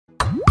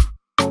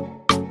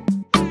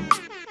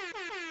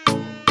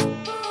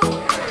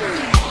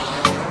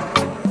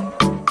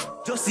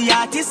See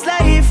artist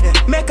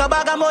life, make a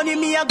bag of money,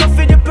 me I go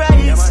for the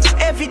price.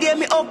 Every day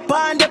me up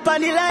and up on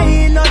the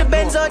line, all the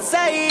Benz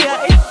outside.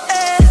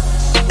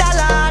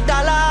 Dollar,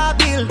 dollar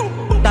bill,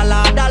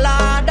 dollar,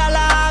 dollar,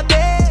 dollar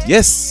bill.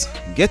 Yes,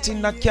 getting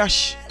that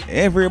cash.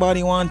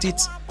 Everybody want it.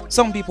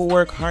 Some people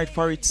work hard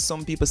for it.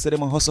 Some people say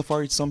them a hustle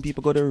for it. Some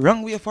people go the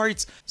wrong way for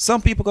it.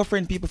 Some people go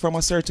friend people from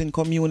a certain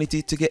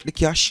community to get the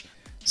cash.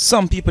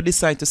 Some people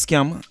decide to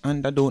scam,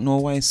 and I don't know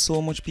why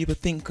so much people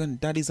think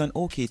that is an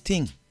okay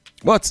thing.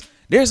 But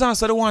there's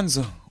also the ones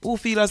who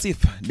feel as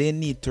if they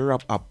need to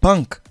rob a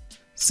bank.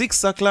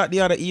 6 o'clock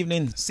the other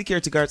evening,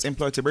 security guards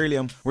employed to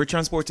Beryllium were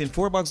transporting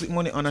 4 bags with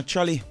money on a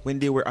trolley when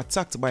they were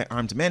attacked by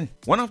armed men.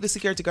 One of the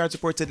security guards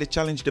reportedly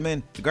challenged the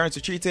men. The guards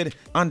retreated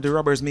and the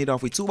robbers made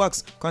off with 2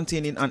 bags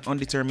containing an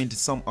undetermined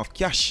sum of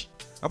cash.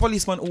 A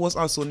policeman who was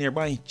also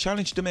nearby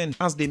challenged the men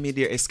as they made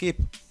their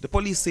escape. The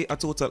police say a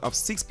total of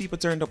 6 people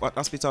turned up at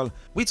hospital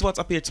with what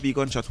appeared to be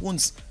gunshot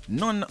wounds.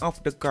 None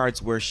of the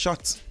guards were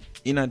shot.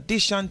 In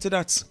addition to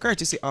that,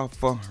 courtesy of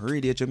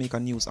Radio Jamaica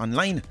News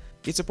Online,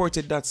 it's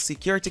reported that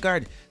security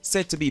guard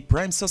said to be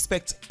prime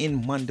suspect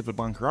in Mandeville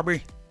Bank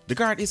robbery. The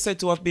guard is said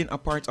to have been a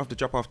part of the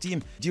drop-off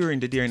team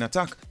during the daring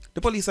attack. The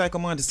police high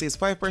command says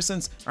 5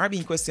 persons are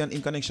being questioned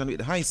in connection with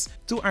the heist.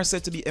 2 are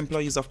said to be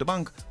employees of the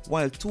bank,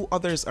 while 2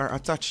 others are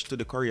attached to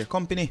the courier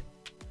company.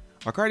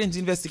 According to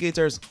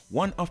investigators,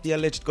 one of the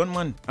alleged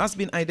gunmen has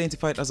been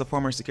identified as a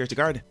former security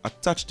guard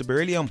attached to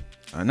Beryllium.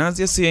 And as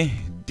you see,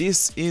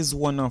 this is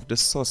one of the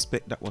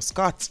suspects that was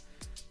caught.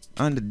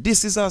 And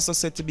this is also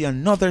said to be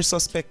another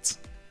suspect.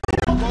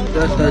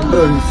 That's a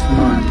dunce,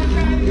 man.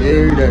 You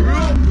hear that?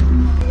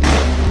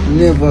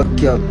 Never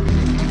cap.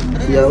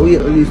 Yeah, we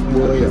at least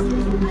boy.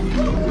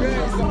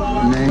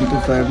 9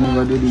 to 5,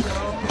 never do this.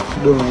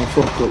 Don't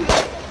fuck up.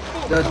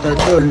 That's a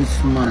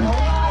dunce, man.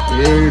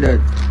 You hear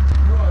that?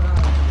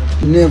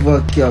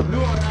 Never cap.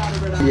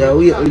 Yeah,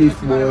 we at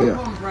least boy.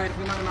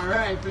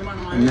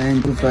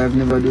 9 to 5,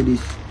 never do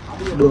this.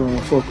 Don't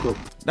fuck up.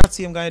 That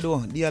same guy though,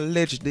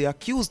 the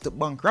accused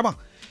bank robber,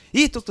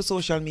 he took to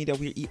social media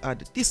where he had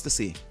this to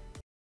say.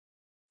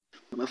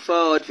 I'm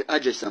forward for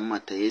address and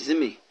matter, you see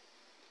me?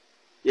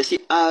 You see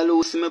all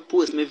who see me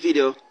post my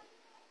video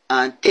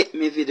and take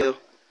me video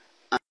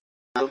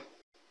and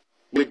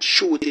with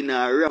shooting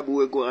or rob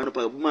we go on up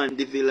a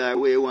Mandeville or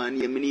where you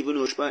want, I mean even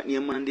know spot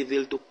near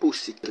Mandeville to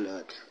pussy,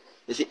 Lord.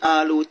 You see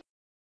all who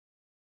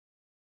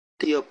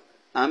take up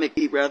and make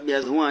people have me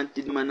as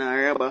wanted man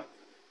or robber.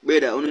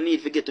 Brother, you don't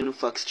need to get on the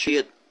facts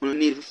straight. You don't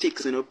need to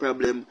fix no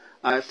problem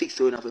or fix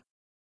one of the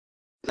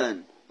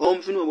plan. How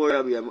do you know about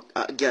robbery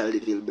at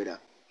Galdeville, brother?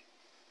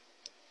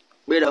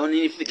 Brother, you don't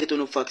need to get on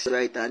the facts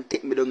right and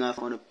take me down off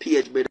on the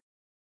page, brother.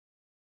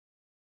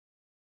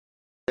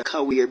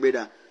 Career,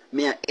 brother.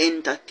 Me an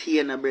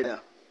entertainer,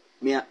 brother.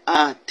 Me an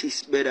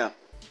artist, brother.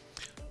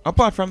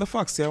 Apart from the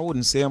facts, I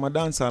wouldn't say I'm a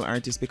dancehall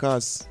artist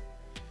because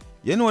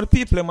you know the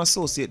people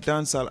associate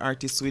dancehall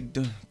artists with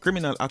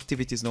criminal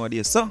activities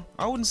nowadays. So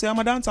I wouldn't say I'm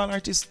a dancehall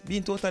artist,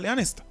 being totally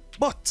honest.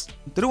 But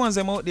to the ones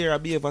them out there, I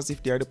behave as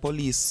if they are the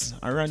police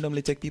and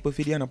randomly take people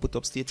for the and put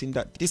up stating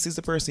that this is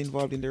the person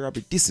involved in the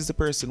robbery. This is the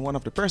person, one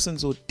of the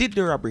persons who did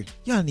the robbery.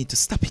 Y'all need to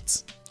stop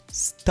it.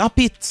 Stop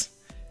it.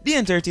 The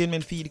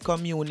entertainment feed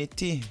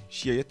community.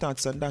 Share your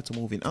thoughts on that.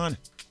 Moving on.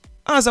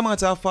 As a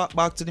matter of fact,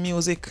 back to the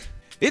music.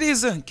 It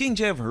is King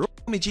Jeff,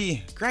 Romy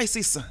G,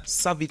 Crisis,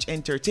 Savage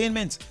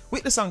Entertainment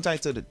with the song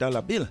titled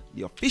Dollar Bill.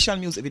 The official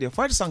music video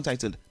for the song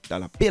titled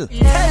Dollar Bill.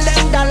 Tell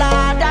them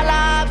dollar,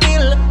 dollar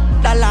bill,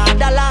 dollar,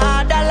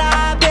 dollar,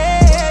 dollar bill.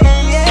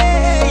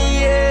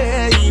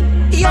 Yeah,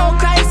 yeah. Yo,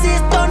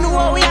 Crisis, don't know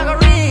what we are gonna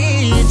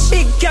reach.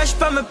 Big cash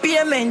from a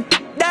payment,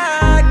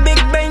 dog, big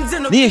bangs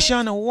in the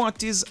Nation,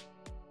 what is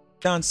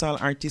dancehall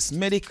artist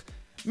Medic?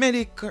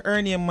 Medic,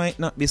 her name might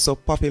not be so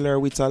popular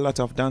with a lot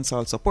of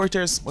dancehall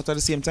supporters, but at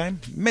the same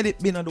time, Medic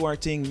been a do her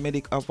thing.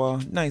 Medic have a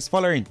nice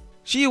following.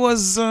 She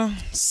was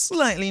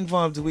slightly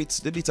involved with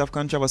the bit of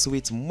controversy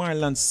with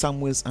Marlon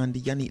Samuels and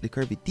Yannick the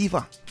Curvy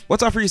Diva.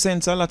 But of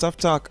recent, a lot of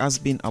talk has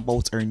been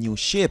about her new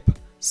shape.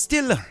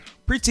 Still,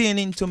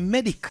 pertaining to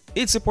Medic,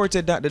 it's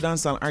reported that the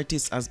dancehall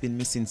artist has been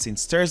missing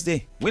since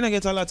Thursday. We don't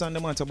get a lot on the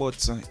matter,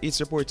 but it's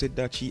reported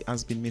that she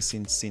has been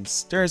missing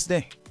since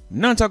Thursday.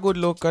 Not a good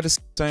look at the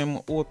same time.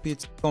 Hope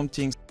it's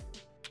something.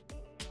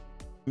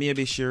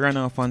 Maybe she ran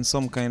off on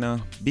some kind of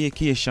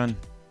vacation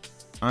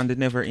and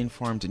never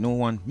informed no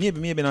one.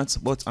 Maybe not,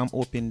 but I'm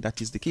hoping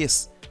that is the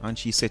case and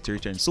she's set to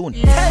return soon.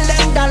 Tell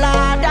them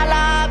dollar,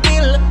 dollar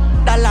bill,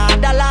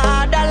 dollar,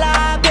 dollar,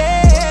 dollar bill.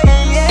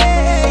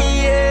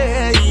 Yeah,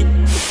 yeah.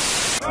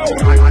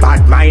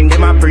 Bad mind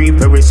them a pre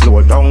very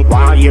slow down.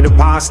 While you the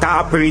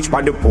pastor preach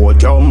by the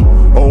podium.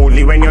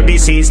 Only when you're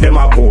deceased them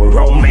a pour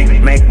rum.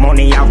 Make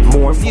money have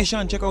more.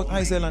 Nation, check out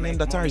Isel and Name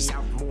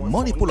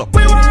Money Pull Up.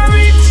 We want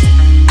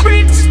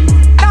rich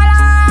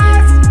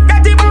dollars.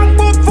 Get the bank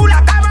book full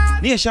of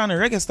cameras. Nation,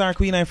 reggae star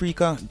Queen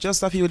Africa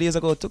just a few days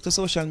ago took to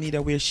social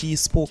media where she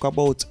spoke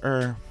about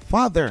her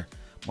father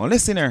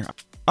molesting her.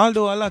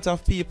 Although a lot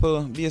of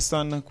people based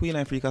on Queen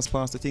Africa's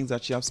past, the things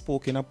that she have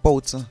spoken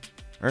about,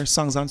 her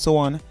songs and so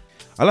on,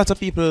 A lot of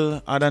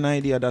people had an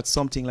idea that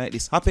something like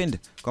this happened.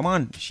 Come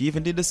on, she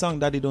even did the song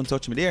Daddy Don't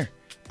Touch Me There.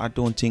 I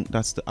don't think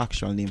that's the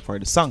actual name for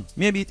the song.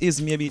 Maybe it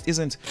is, maybe it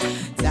isn't.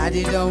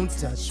 Daddy don't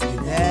touch me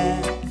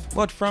there.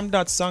 But from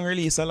that song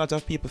release, a lot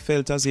of people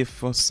felt as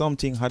if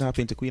something had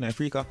happened to Queen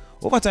Ifrica.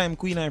 Over time,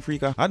 Queen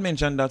Ifrica had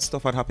mentioned that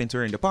stuff had happened to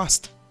her in the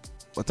past.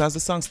 But as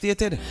the song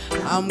stated,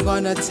 I'm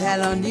gonna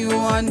tell on you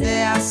one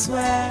day, I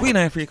swear. Queen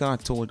Ifrica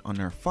had told on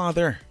her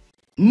father.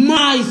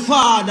 My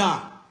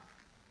father,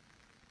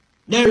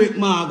 Derek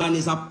Morgan,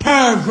 is a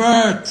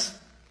pervert.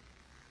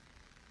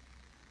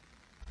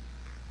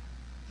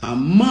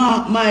 And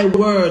mark my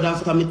word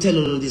after me tell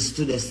you this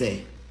today,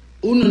 say,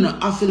 you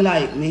don't have to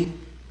like me,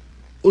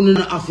 you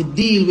don't have to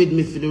deal with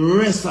me for the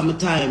rest of my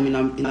time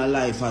in a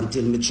life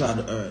until me try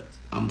the earth.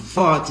 I'm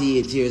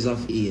 48 years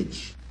of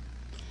age.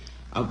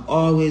 I've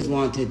always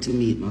wanted to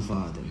meet my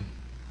father.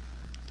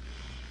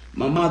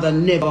 My mother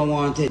never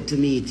wanted to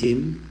meet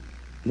him,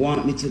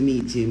 want me to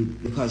meet him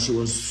because she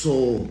was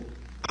so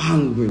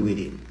angry with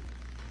him.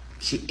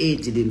 She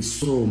hated him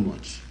so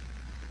much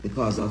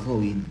because of how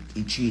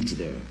he treated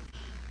her.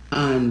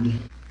 And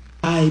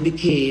I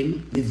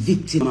became the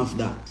victim of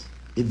that.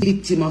 The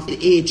victim of the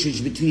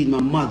hatred between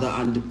my mother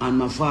and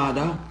my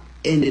father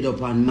ended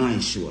up on my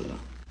shoulder.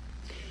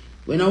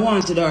 When I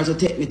wanted her to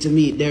take me to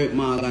meet Derek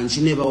Morgan,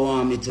 she never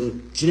wanted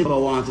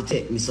to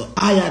take me. So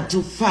I had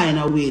to find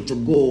a way to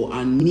go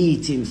and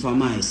meet him for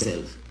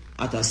myself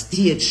at a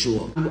stage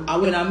show. And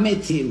when I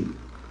met him,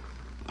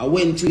 I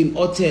went to him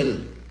hotel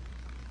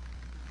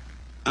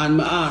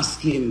and I asked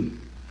him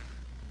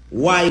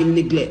why he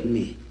neglect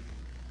me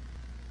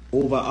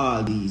over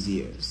all these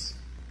years.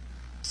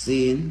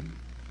 Saying,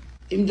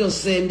 him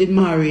just saying they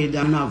married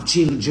and have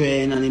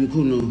children and him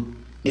couldn't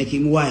make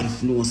him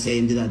wife know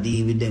saying did I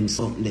deal with them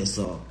something there.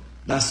 So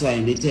that's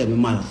why they tell me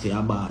mother fear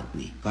about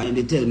me. Because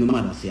they tell me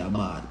mother fear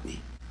about me.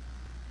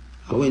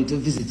 I went to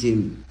visit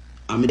him.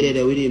 I'm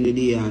there with him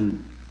today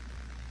and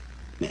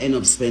I end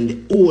up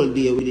spending the whole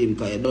day with him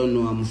because I don't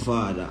know I'm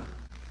father.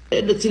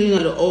 The till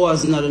in the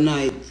hours in the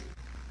night,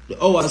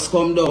 the hours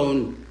come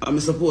down, I'm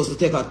supposed to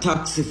take a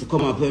taxi to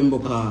come up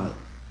Pembroke.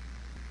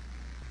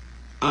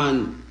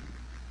 And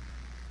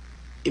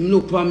him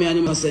look at me and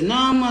him say,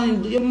 nah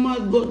man, you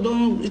might go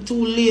down, it's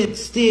too late,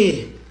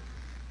 stay.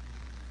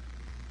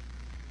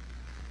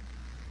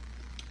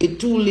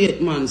 It's too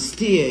late man,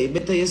 stay.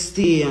 Better you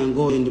stay and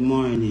go in the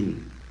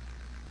morning.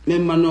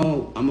 Remember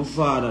now, I'm a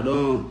father,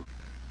 don't.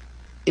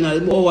 You know,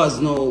 the hours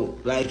now,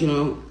 like, you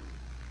know,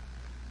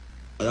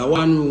 I got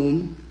one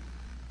room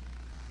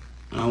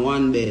and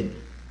one bed.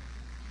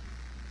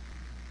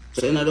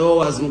 So in the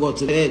hours I go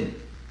to bed.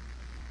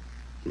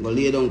 I go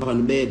lay down on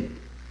the bed.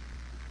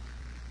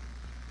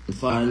 My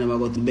father never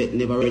go to bed,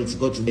 never ready to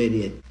go to bed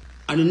yet.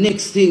 And the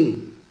next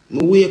thing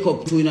I wake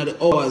up to in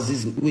the hours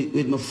is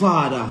with my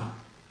father.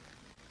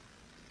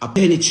 I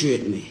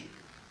penetrate me.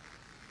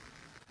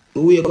 I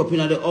wake up in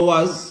the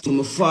hours to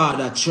my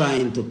father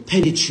trying to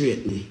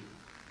penetrate me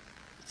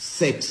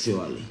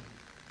sexually.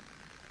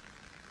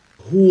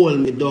 Hold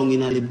me down in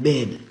the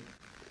bed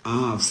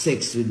and have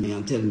sex with me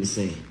and tell me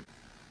say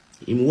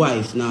him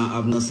wife now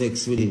have no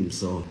sex with him.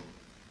 So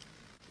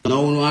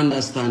now you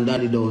understand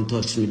Daddy don't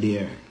touch me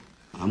there.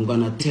 I'm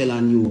gonna tell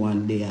on you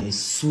one day, I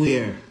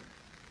swear.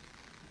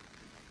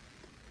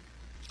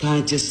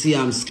 Can't you see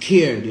I'm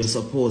scared? You're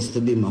supposed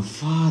to be my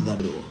father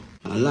though.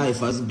 My life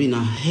has been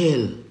a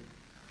hell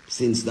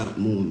since that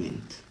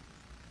moment.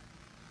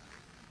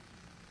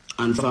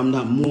 And from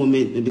that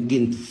moment, I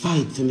begin to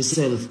fight for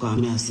myself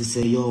because I have to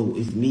say, yo,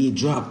 if me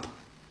drop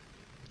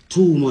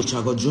too much,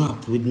 I go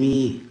drop with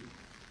me.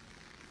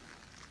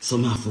 So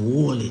I have to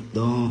hold it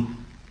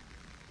down.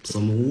 So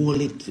I hold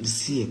it for the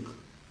sake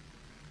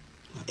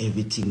of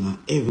everything and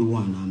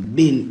everyone. I've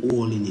been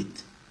holding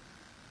it.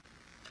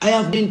 I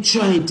have been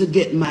trying to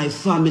get my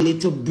family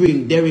to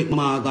bring Derek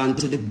Morgan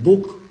to the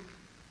book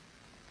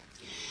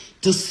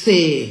to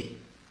say,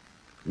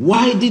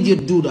 why did you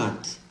do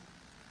that?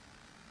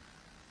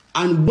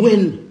 And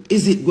when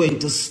is it going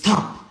to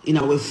stop in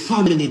our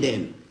family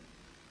then?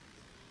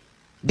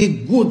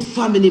 The good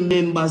family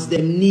members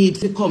them need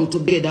to come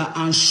together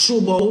and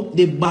show out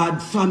the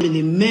bad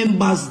family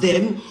members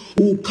them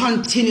who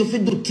continue to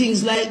do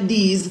things like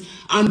these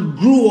and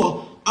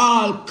grow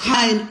all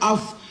kind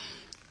of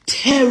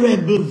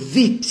terrible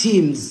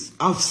victims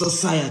of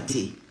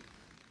society.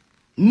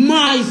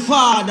 My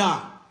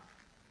father,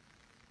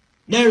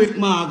 Derek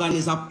Morgan,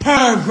 is a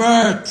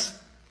pervert.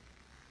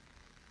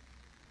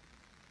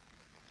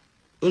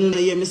 You know,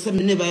 hear me say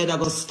me never ever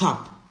go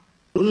stop.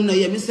 You know,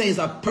 hear me say it's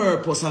a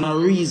purpose and a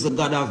reason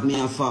God have me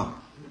for.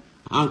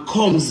 And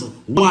comes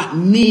what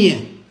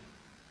me.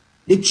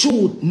 The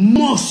truth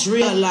must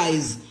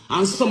realize,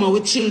 and some of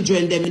the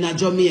children them in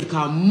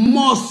Jamaica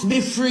must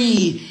be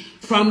free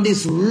from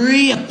this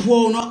rape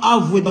we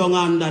have we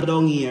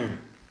down here.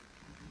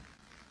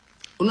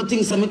 You know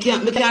things so me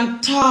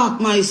can't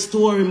talk my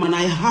story, man.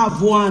 I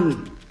have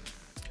one.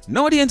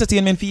 Now the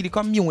entertainment for the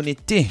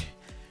community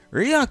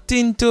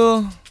reacting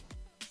to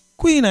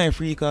Queen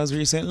Ifrica's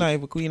recent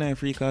live, Queen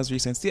Ifrica's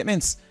recent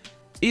statements.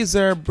 is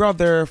her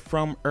brother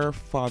from her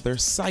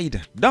father's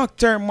side.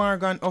 Dr.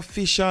 Morgan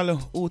Official,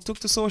 who took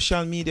to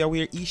social media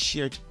where he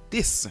shared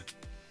this.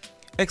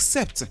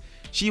 Except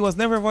she was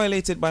never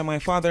violated by my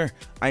father.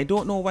 I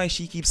don't know why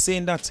she keeps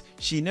saying that.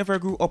 She never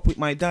grew up with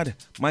my dad.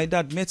 My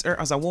dad met her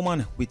as a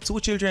woman with 2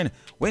 children.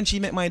 When she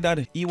met my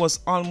dad, he was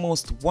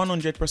almost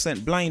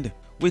 100% blind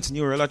with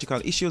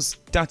neurological issues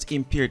that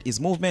impaired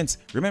his movements.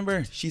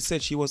 Remember, she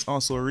said she was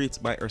also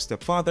raped by her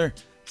stepfather,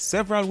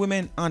 several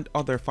women and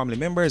other family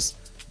members.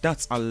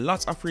 That's a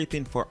lot of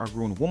raping for a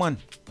grown woman.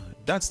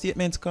 That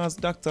statement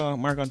caused Dr.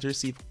 Morgan to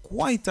receive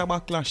quite a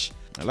backlash.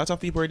 A lot of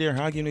people were there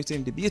arguing with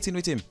him, debating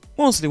with him.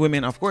 Mostly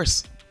women, of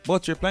course.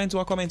 But replying to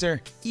a commenter,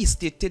 he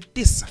stated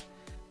this.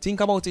 Think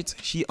about it,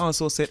 she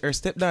also said her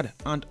stepdad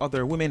and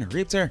other women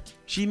raped her.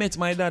 She met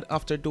my dad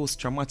after those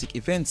traumatic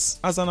events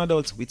as an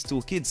adult with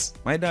 2 kids.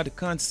 My dad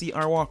can't see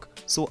or walk,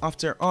 so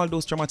after all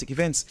those traumatic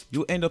events,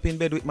 you end up in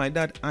bed with my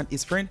dad and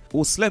his friend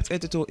who slept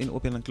head to toe in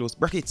open and closed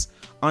brackets.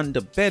 On the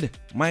bed,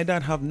 my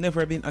dad have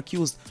never been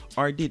accused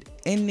or did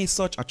any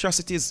such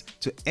atrocities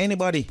to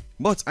anybody.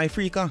 But I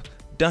freak her.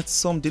 That's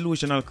some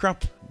delusional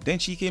crap. Then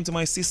she came to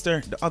my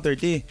sister the other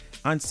day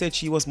and said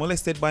she was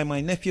molested by my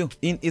nephew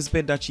in his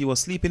bed that she was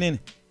sleeping in.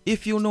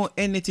 If you know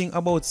anything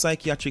about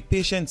psychiatric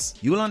patients,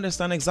 you'll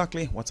understand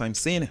exactly what I'm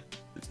saying.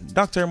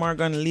 Dr.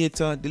 Morgan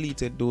later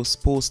deleted those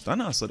posts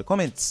and also the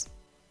comments.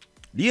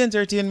 The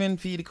entertainment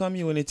feed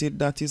community,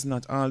 that is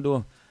not all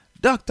though.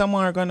 Dr.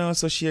 Morgan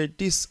also shared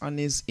this on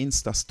his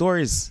Insta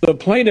stories. The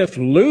plaintiff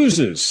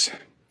loses,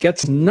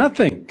 gets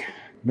nothing.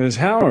 Ms.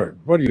 Howard,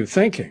 what are you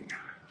thinking?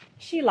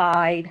 She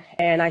lied,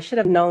 and I should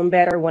have known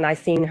better when I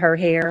seen her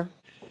hair.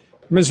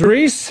 Ms.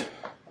 Reese?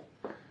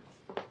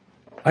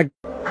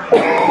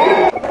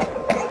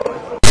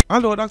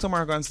 Although Dr.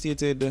 Morgan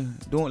stated,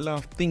 don't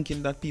laugh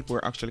thinking that people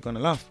are actually gonna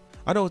laugh.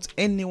 I doubt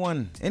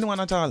anyone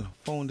at all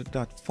found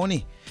that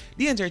funny.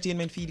 The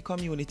entertainment feed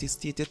community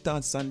stated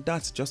thoughts on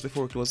that just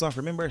before it close off.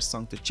 Remember,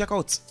 songs to check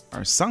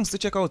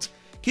out.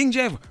 King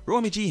Jev,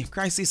 Romy G,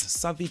 Crisis,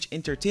 Savage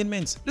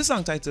Entertainment. The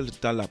song titled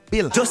Dollar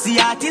Bill. Just the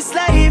artist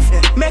life,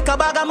 make a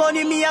bag of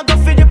money, me I go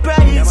for the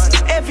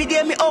price. Every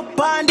day me up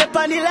and up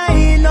on the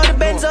line, all the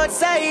Benz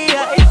outside.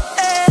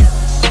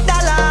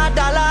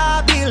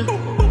 Dollar bill,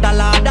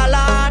 dollar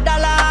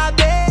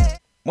bill.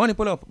 Money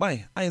Pull Up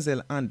by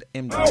Izel and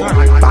M.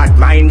 Bad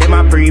mind them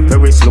a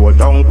very slow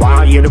down.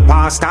 While you the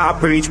pastor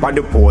preach by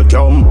the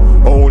podium.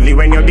 Only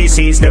when you're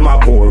deceased them a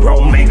pour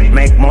rum.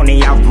 Make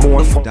money have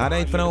more fun. That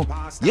ain't for now.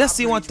 You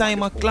see what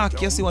time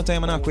o'clock, you see what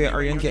time and where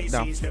are you get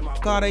that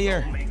card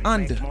here.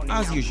 And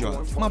as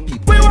usual, my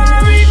people. We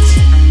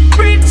want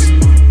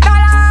rich.